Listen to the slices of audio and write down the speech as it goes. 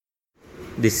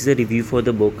This is a review for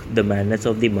the book The Madness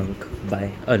of the Monk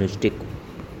by Anuj Tikku.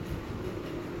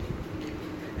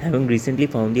 Having recently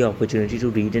found the opportunity to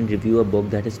read and review a book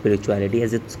that has spirituality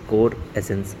as its core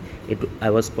essence, I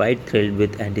was quite thrilled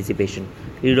with anticipation.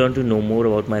 Read on to know more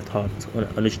about my thoughts on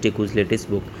Anuj Tikku's latest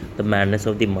book, The Madness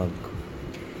of the Monk.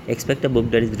 Expect a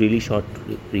book that is really short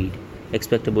to read.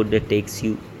 Expect a book that takes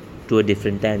you to a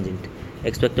different tangent.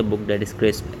 Expect a book that is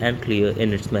crisp and clear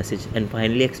in its message. And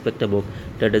finally, expect a book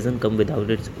that doesn't come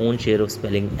without its own share of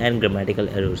spelling and grammatical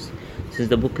errors. Since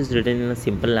the book is written in a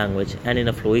simple language and in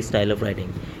a flowy style of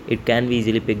writing, it can be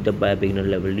easily picked up by a beginner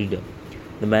level reader.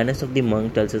 The Madness of the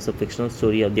Monk tells us a fictional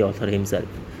story of the author himself.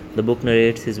 The book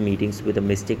narrates his meetings with a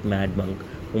mystic mad monk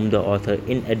whom the author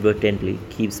inadvertently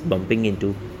keeps bumping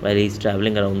into while he is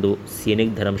traveling around the scenic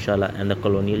Dharamshala and the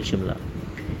colonial Shimla.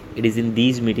 It is in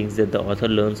these meetings that the author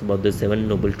learns about the seven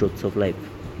noble truths of life.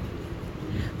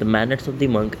 The Madness of the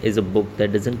Monk is a book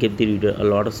that doesn't give the reader a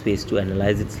lot of space to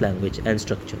analyze its language and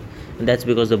structure, and that's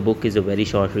because the book is a very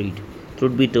short read.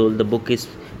 Truth be told, the book is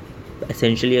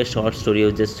essentially a short story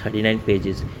of just 39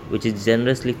 pages, which is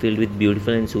generously filled with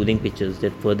beautiful and soothing pictures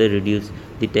that further reduce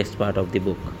the text part of the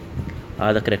book.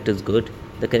 Are the characters good?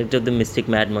 The character of the mystic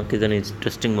mad monk is an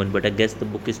interesting one, but I guess the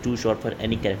book is too short for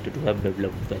any character to have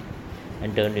developed well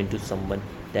and turned into someone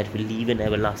that will leave an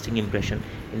everlasting impression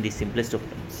in the simplest of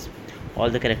terms.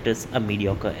 All the characters are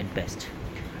mediocre at best.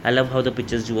 I love how the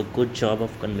pictures do a good job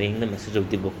of conveying the message of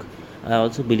the book. I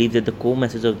also believe that the core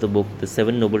message of the book, The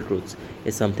Seven Noble Truths,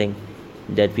 is something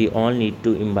that we all need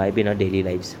to imbibe in our daily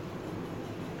lives.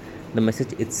 The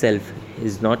message itself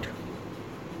is not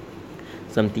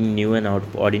something new and out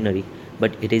of ordinary,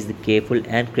 but it is the careful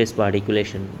and crisp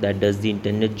articulation that does the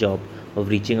intended job of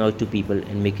reaching out to people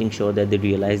and making sure that they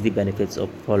realize the benefits of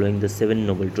following the seven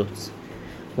noble truths.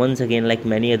 Once again, like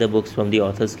many other books from the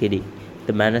author's kitty,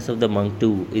 The Manners of the Monk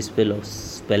too is full of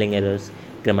spelling errors,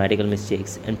 grammatical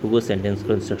mistakes, and poor sentence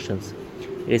constructions.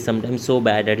 It is sometimes so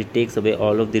bad that it takes away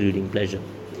all of the reading pleasure.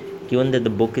 Given that the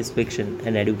book is fiction,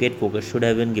 an adequate focus should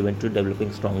have been given to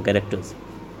developing strong characters,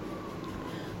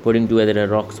 putting together a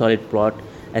rock solid plot,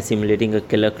 assimilating a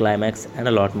killer climax, and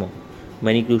a lot more.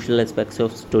 Many crucial aspects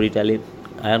of storytelling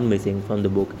are missing from the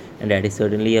book, and that is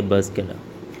certainly a buzz killer.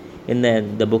 In the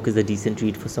end, the book is a decent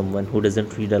read for someone who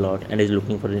doesn't read a lot and is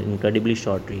looking for an incredibly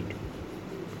short read.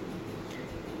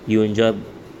 You enjoy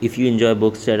If you enjoy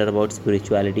books that are about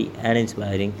spirituality and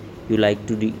inspiring, you like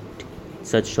to read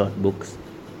such short books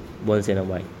once in a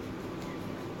while.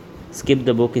 Skip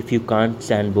the book if you can't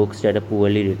stand books that are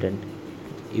poorly written.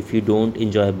 If you don't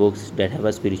enjoy books that have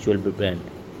a spiritual brand.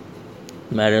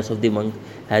 Madness of the Monk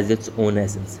has its own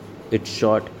essence. It's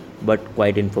short but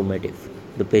quite informative.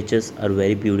 The pictures are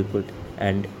very beautiful,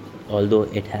 and although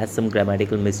it has some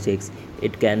grammatical mistakes,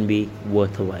 it can be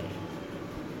worth a while.